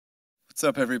What's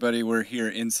up, everybody? We're here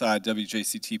inside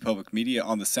WJCT Public Media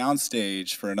on the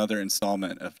Soundstage for another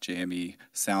installment of JME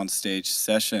Soundstage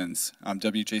Sessions. I'm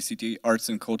WJCT Arts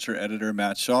and Culture Editor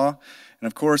Matt Shaw, and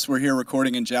of course we're here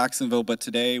recording in Jacksonville, but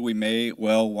today we may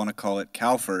well want to call it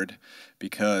Calford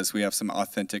because we have some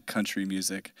authentic country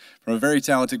music from a very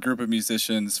talented group of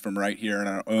musicians from right here in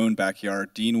our own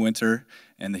backyard, Dean Winter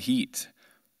and The Heat.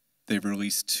 They've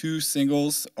released 2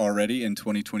 singles already in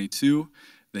 2022.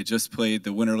 They just played the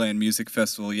Winterland Music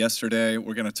Festival yesterday.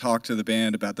 We're going to talk to the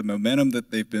band about the momentum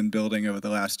that they've been building over the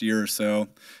last year or so.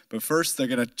 But first, they're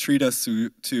going to treat us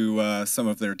to some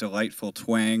of their delightful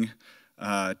twang.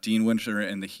 Dean Winter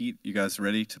and The Heat, you guys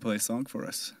ready to play a song for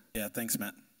us? Yeah, thanks,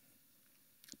 Matt.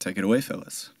 Take it away,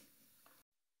 fellas.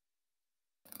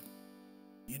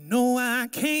 You know I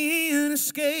can't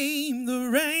escape the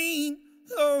rain.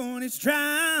 Lord, it's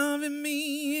driving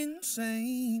me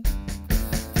insane.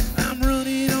 I'm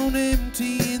running on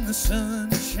empty in the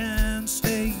sunshine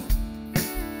state.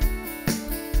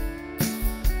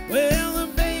 Well,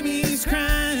 the baby's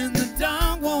crying, the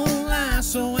dog won't lie,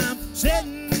 so I'm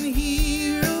sitting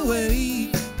here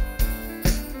awake,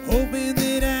 hoping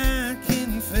that I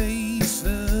can face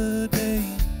the day.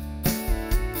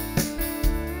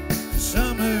 The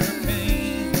summer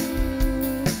came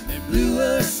and blew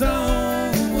us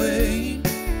all away.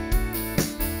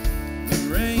 The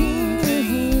rain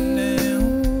came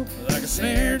down like a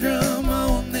snare drum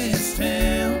on this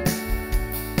town.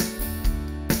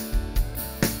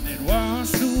 It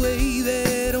washed away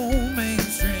that old Main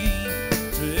Street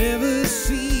to ever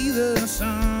see the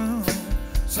sun.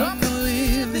 So I'm gonna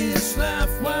live this life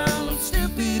while I'm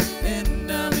stupid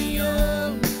and I'm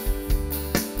young.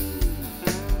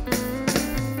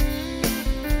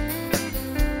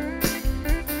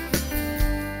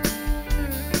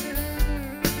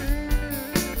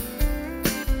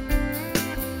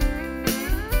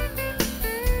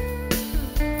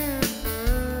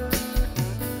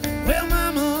 Well,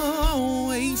 Mama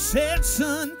always said,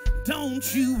 son,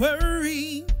 don't you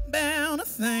worry about a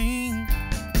thing.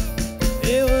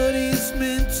 Yeah, what is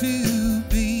meant to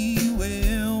be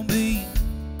will be.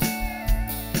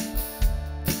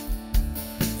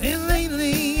 And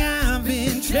lately I've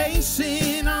been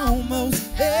chasing almost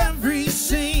every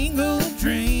single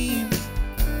dream.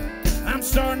 I'm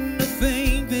starting to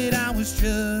think that I was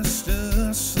just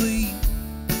asleep.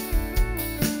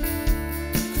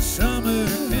 'Cause summer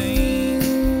came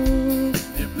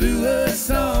and blew us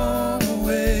all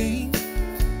away.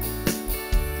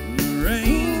 The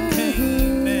rain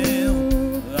came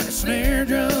down like a snare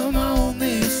drum on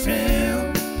this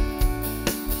town.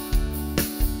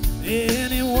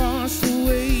 And it washed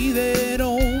away that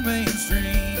old Main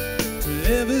Street to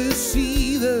ever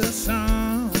see the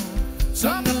sun. So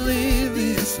I'm gonna live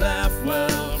this life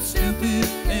while I'm stupid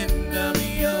and I'm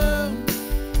young.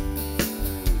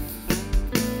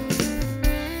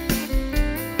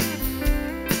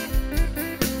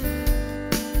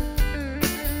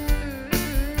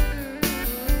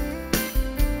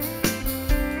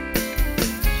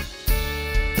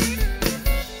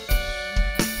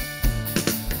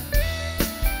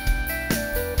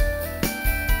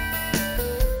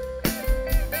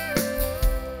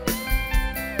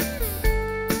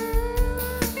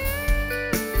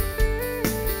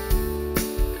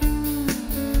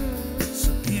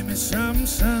 So give me some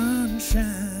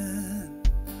sunshine,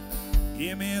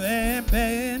 give me that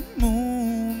bad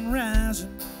moon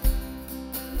rising,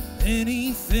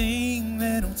 anything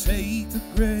that'll take the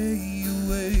gray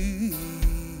away.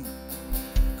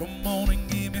 Come on and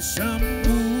give me some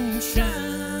moonshine,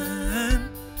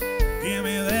 give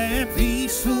me that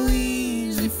peaceful,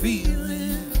 easy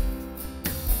feeling,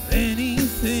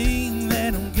 anything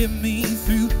that'll get me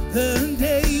through the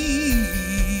day.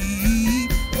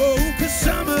 Oh, 'cause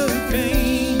summer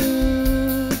came,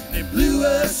 it blew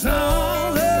us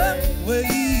all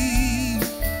away.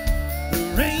 The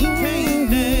rain came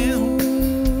down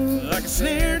like a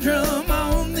snare drum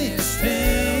on this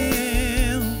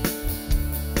town.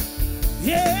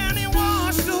 Yeah, and it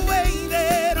washed away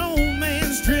that old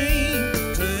man's dream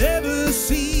to ever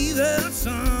see the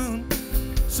sun.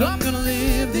 So I'm gonna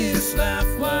live this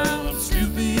life while I'm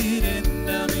stupid and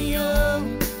I'm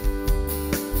young.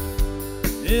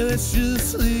 Yeah, let's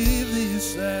just live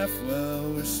this life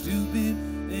while we're stupid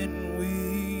and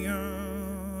we're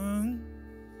young.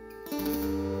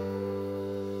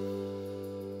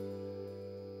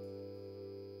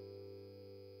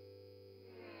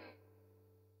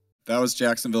 That was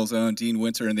Jacksonville's own Dean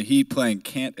Winter and The Heat playing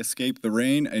Can't Escape the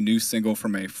Rain, a new single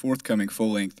from a forthcoming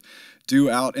full-length due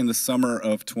out in the summer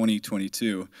of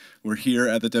 2022. We're here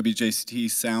at the WJCT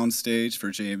Soundstage for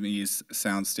JME's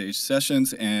Soundstage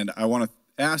sessions, and I want to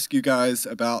ask you guys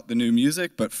about the new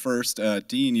music, but first,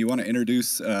 Dean, you want to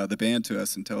introduce the band to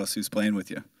us and tell us who's playing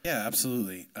with you? Yeah,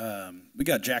 absolutely. We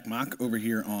got Jack Mock over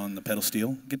here on the pedal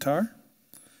steel guitar.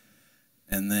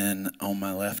 And then on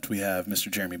my left, we have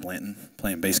Mr. Jeremy Blanton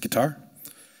playing bass guitar.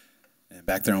 And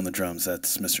back there on the drums,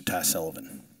 that's Mr. Ty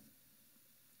Sullivan.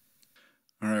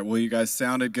 All right, well, you guys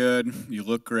sounded good. You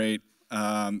look great.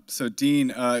 So,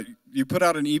 Dean, you put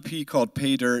out an EP called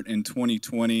Pay Dirt in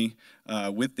 2020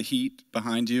 with the Heat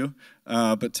behind you.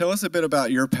 But tell us a bit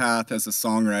about your path as a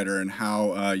songwriter and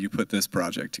how you put this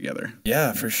project together.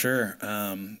 Yeah, for sure.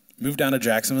 Moved down to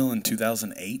Jacksonville in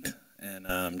 2008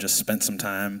 and just spent some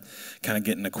time kind of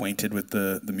getting acquainted with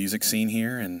the music scene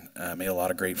here, and made a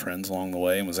lot of great friends along the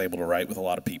way, and was able to write with a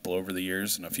lot of people over the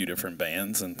years and a few different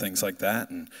bands and things like that.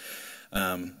 And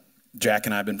Jack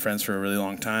and I have been friends for a really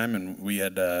long time, and we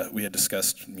had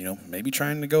discussed, maybe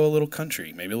trying to go a little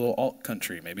country, maybe a little alt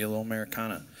country, maybe a little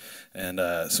Americana. And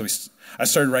so I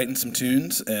started writing some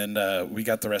tunes, and we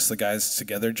got the rest of the guys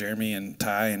together, Jeremy and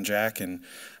Ty and Jack and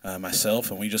myself,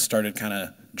 and we just started kind of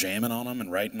jamming on them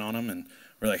and writing on them, and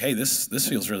we're like, hey, this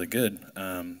feels really good.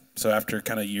 So after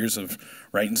kind of years of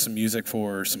writing some music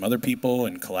for some other people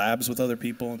and collabs with other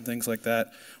people and things like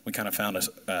that, we kind of found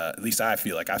at least I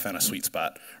feel like I found a sweet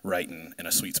spot writing and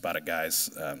a sweet spot of guys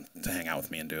to hang out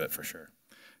with me and do it for sure.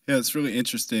 Yeah, it's really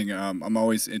interesting. I'm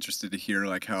always interested to hear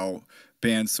like how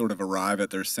bands sort of arrive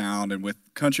at their sound, and with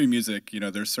country music,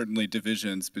 there's certainly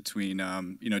divisions between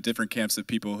different camps of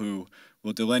people who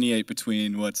will delineate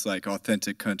between what's like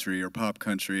authentic country or pop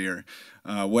country or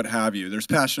what have you. There's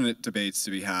passionate debates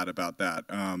to be had about that.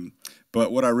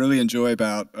 But what I really enjoy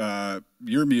about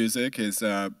your music is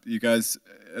you guys,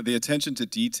 the attention to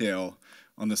detail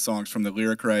on the songs, from the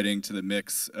lyric writing to the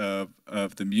mix of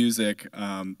the music,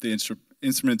 the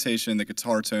instrumentation, the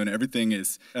guitar tone, everything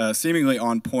is seemingly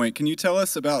on point. Can you tell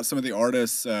us about some of the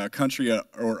artists, country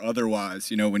or otherwise,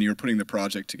 when you were putting the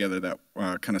project together that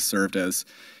kind of served as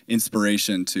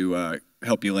inspiration to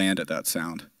help you land at that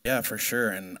sound? Yeah, for sure,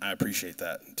 and I appreciate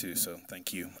that too, so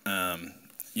thank you.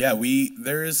 Yeah,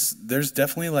 there's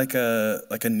definitely like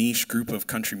a niche group of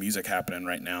country music happening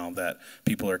right now that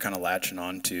people are kind of latching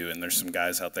on to, and there's some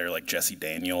guys out there like Jesse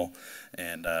Daniel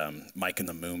and Mike and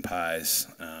the Moon Pies,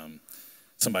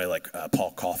 somebody like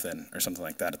Paul Cawthon or something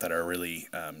like that are really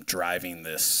driving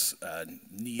this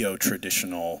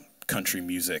neo-traditional country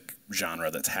music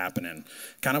genre that's happening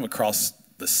kind of across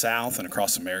the South and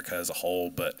across America as a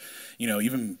whole. But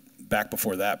even back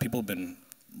before that, people have been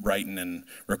writing and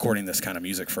recording this kind of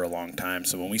music for a long time.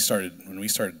 So when we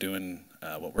started doing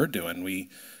what we're doing, we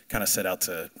kind of set out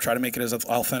to try to make it as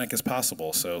authentic as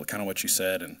possible. So kind of what you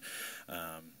said, and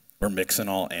we're mixing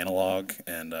all analog,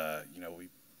 and we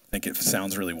think it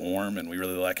sounds really warm, and we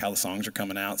really like how the songs are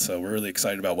coming out. So we're really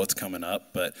excited about what's coming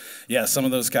up. But yeah, some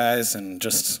of those guys, and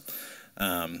just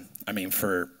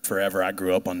for forever, I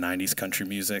grew up on 90s country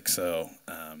music, so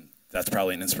that's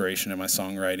probably an inspiration in my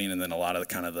songwriting. And then a lot of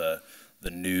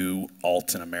the new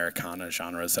alt and Americana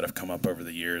genres that have come up over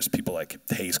the years, people like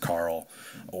Hayes Carl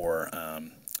or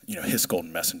His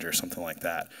Golden Messenger, something like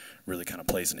that, really kind of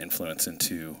plays an influence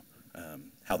into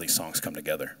how these songs come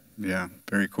together. Yeah,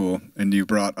 very cool. And you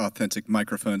brought authentic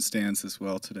microphone stands as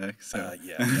well today. So.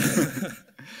 Yeah.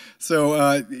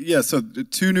 So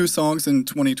 2 new songs in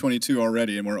 2022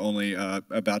 already, and we're only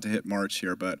about to hit March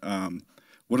here. But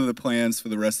what are the plans for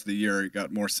the rest of the year? You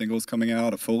got more singles coming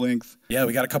out, a full length? Yeah,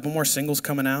 we got a couple more singles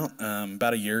coming out.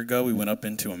 About a year ago, we went up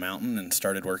into a mountain and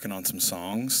started working on some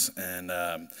songs, and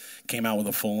came out with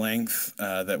a full length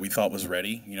that we thought was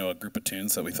ready. A group of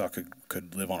tunes that we thought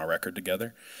could live on a record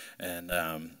together. And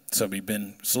so we've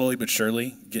been slowly but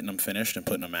surely getting them finished and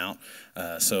putting them out.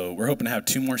 So we're hoping to have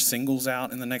 2 more singles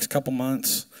out in the next couple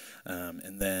months,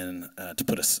 and then to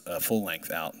put a full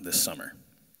length out this summer.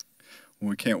 Well,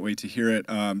 we can't wait to hear it.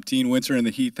 Dean Winter and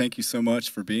the Heat, thank you so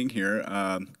much for being here.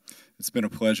 It's been a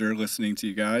pleasure listening to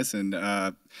you guys. And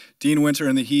Dean Winter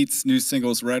and the Heat's new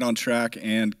singles, Right on Track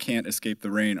and Can't Escape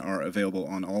the Rain, are available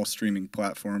on all streaming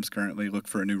platforms currently. Look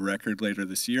for a new record later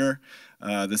this year.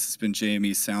 This has been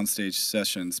JME Soundstage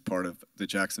Sessions, part of the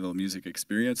Jacksonville Music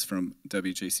Experience from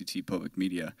WJCT Public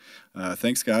Media.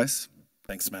 Thanks, guys.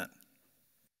 Thanks, Matt.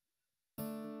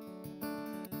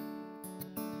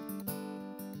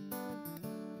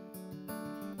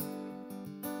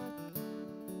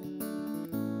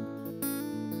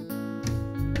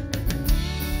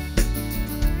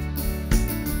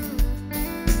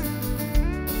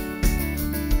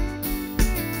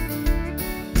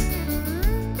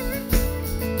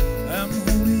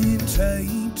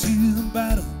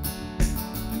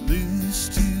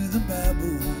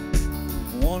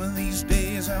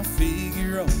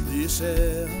 all this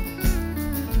out.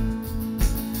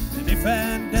 And if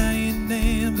I die in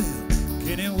Danville,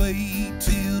 can it wait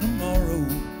till tomorrow?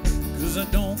 'Cause I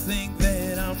don't think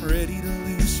that I'm ready to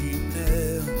lose you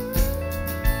now.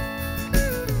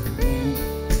 Oh,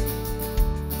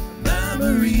 my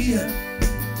Maria,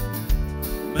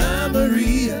 my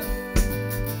Maria,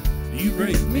 you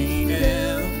break me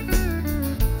down.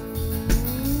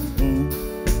 Oh,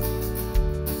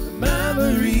 my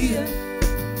Maria,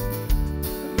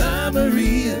 my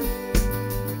Maria,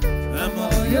 I'm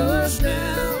all yours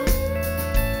now.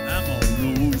 I'm all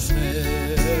yours now.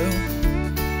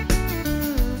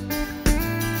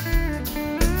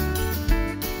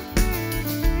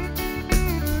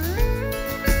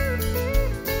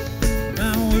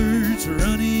 My words are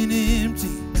running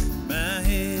empty. My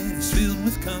head is filled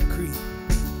with concrete.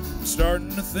 I'm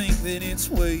starting to think that it's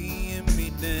weighing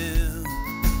me down.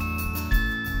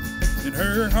 And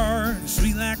her heart is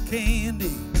sweet like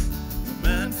candy.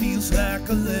 Mine feels like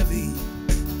a levee.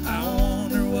 I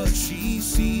wonder what she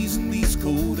sees in these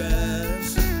cold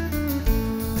eyes.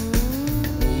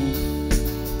 Oh,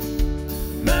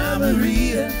 my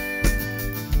Maria,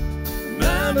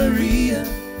 my Maria,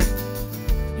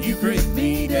 you break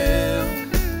me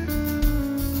down.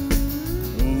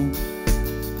 Oh,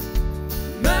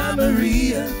 my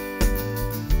Maria,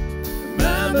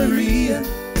 my Maria,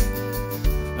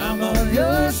 I'm all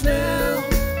yours now.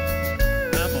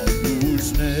 I'm all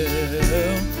yours now.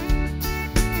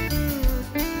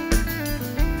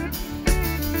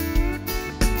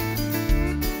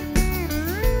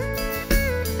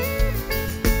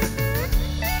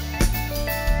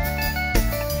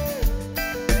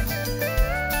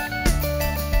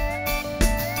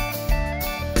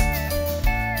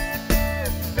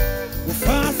 Well,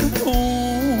 far from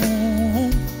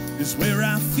home is where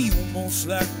I feel most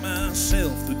like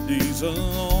myself. The days are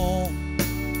long,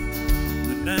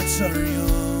 the nights are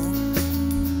young,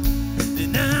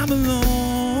 and I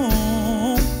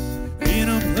belong in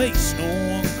a place no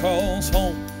one calls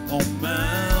home, on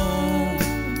my own,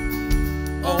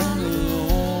 all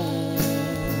alone.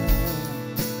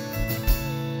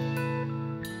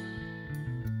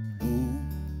 Oh,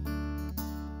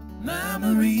 my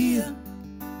Maria,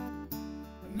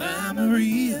 my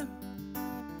Maria,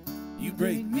 you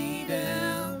break me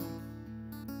down.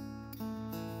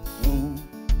 Oh,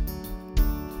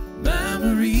 my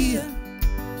Maria,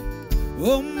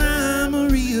 oh, my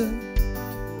Maria,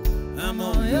 I'm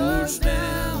all yours now.